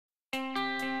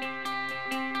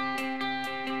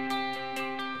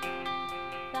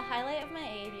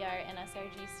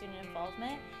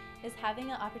involvement is having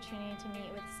an opportunity to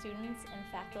meet with students and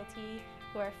faculty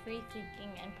who are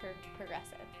free-thinking and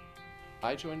progressive.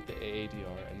 I joined the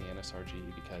AADR and the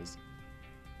NSRG because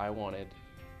I wanted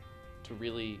to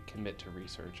really commit to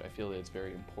research. I feel that it's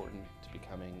very important to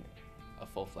becoming a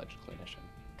full-fledged clinician.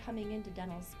 Coming into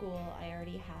dental school, I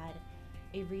already had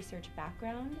a research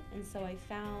background, and so I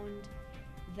found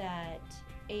that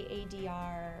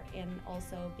AADR and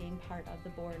also being part of the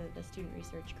board of the student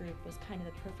research group was kind of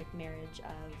the perfect marriage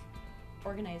of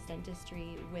organized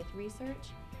dentistry with research.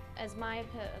 As my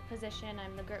position,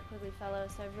 I'm the Gert Quigley Fellow,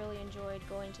 so I've really enjoyed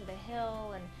going to the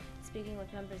Hill and speaking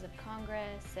with members of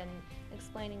Congress and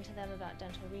explaining to them about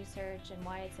dental research and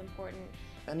why it's important.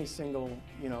 Any single,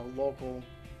 local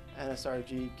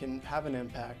NSRG can have an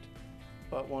impact,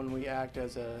 but when we act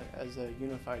as a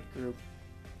unified group,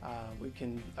 we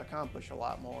can accomplish a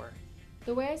lot more.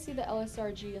 The way I see the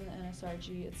LSRG and the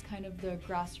NSRG, it's kind of the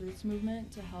grassroots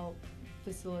movement to help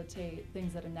facilitate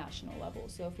things at a national level.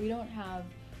 So if we don't have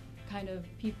kind of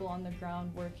people on the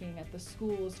ground working at the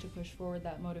schools to push forward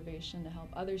that motivation to help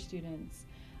other students,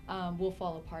 we'll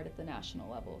fall apart at the national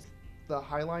levels. The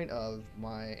highlight of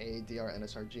my AADR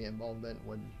NSRG involvement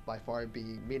would by far be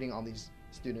meeting all these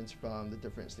students from the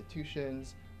different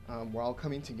institutions. We're all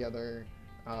coming together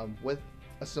with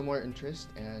a similar interest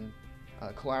and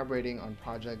collaborating on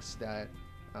projects that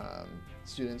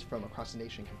students from across the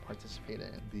nation can participate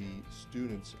in. The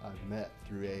students I've met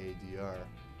through AADR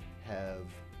have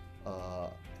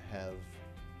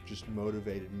just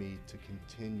motivated me to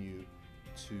continue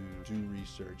to do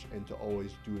research and to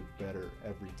always do it better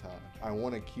every time. I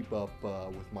want to keep up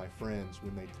with my friends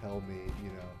when they tell me,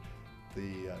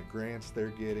 the grants they're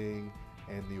getting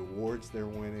and the awards they're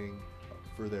winning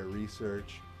for their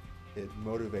research. It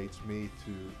motivates me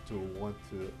to want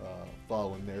to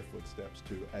follow in their footsteps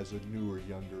too, as a newer,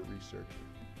 younger researcher.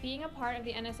 Being a part of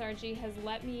the NSRG has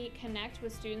let me connect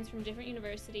with students from different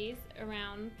universities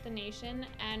around the nation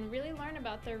and really learn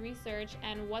about their research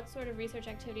and what sort of research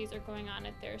activities are going on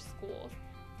at their schools.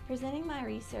 Presenting my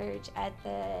research at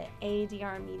the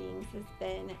AADR meetings has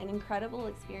been an incredible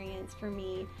experience for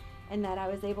me, in that I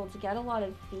was able to get a lot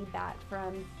of feedback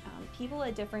from people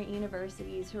at different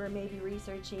universities who are maybe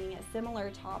researching a similar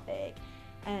topic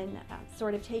and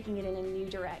sort of taking it in a new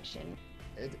direction.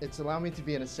 It's allowed me to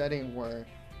be in a setting where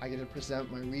I get to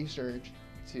present my research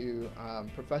to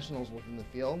professionals within the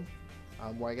field,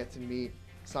 where I get to meet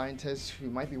scientists who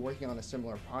might be working on a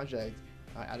similar project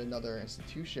at another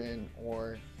institution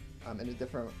or in a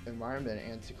different environment,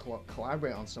 and to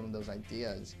collaborate on some of those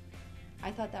ideas.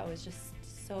 I thought that was just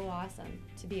so awesome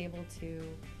to be able to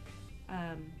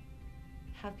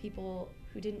have people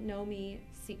who didn't know me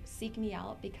seek me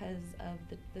out because of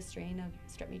the strain of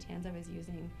strep mutans I was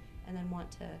using, and then want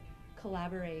to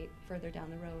collaborate further down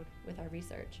the road with our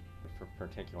research. For a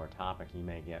particular topic, you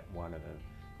may get one of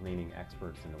the leading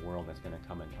experts in the world that's going to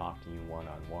come and talk to you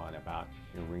one-on-one about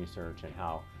your research and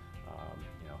how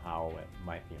it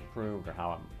might be improved or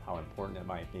how important it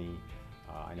might be.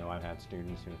 I know I've had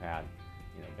students who've had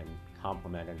been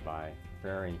complimented by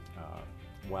very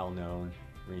well-known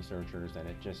researchers, and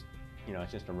it's just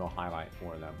a real highlight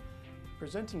for them.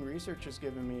 Presenting research has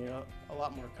given me a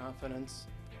lot more confidence.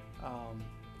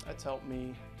 It's helped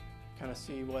me kind of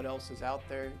see what else is out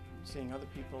there, seeing other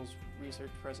people's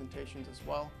research presentations as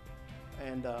well,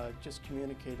 and just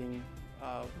communicating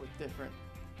with different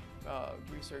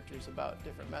researchers about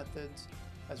different methods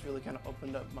has really kind of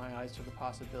opened up my eyes to the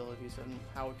possibilities and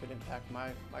how it could impact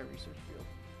my research field.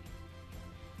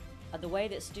 The way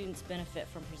that students benefit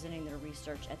from presenting their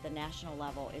research at the national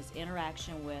level is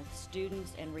interaction with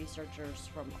students and researchers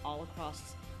from all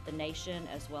across the nation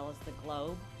as well as the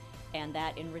globe, and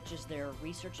that enriches their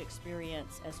research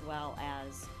experience as well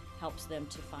as helps them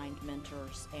to find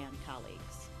mentors and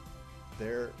colleagues.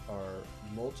 There are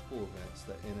multiple events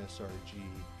that NSRG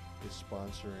is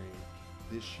sponsoring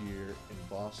this year in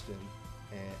Boston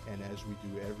and as we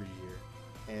do every year,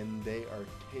 and they are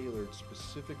tailored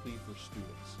specifically for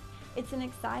students. It's an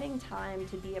exciting time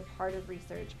to be a part of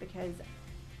research because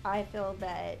I feel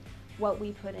that what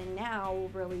we put in now will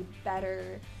really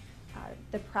better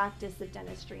the practice of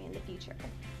dentistry in the future.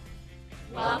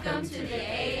 Welcome to the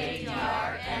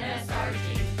AADR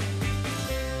NSRG.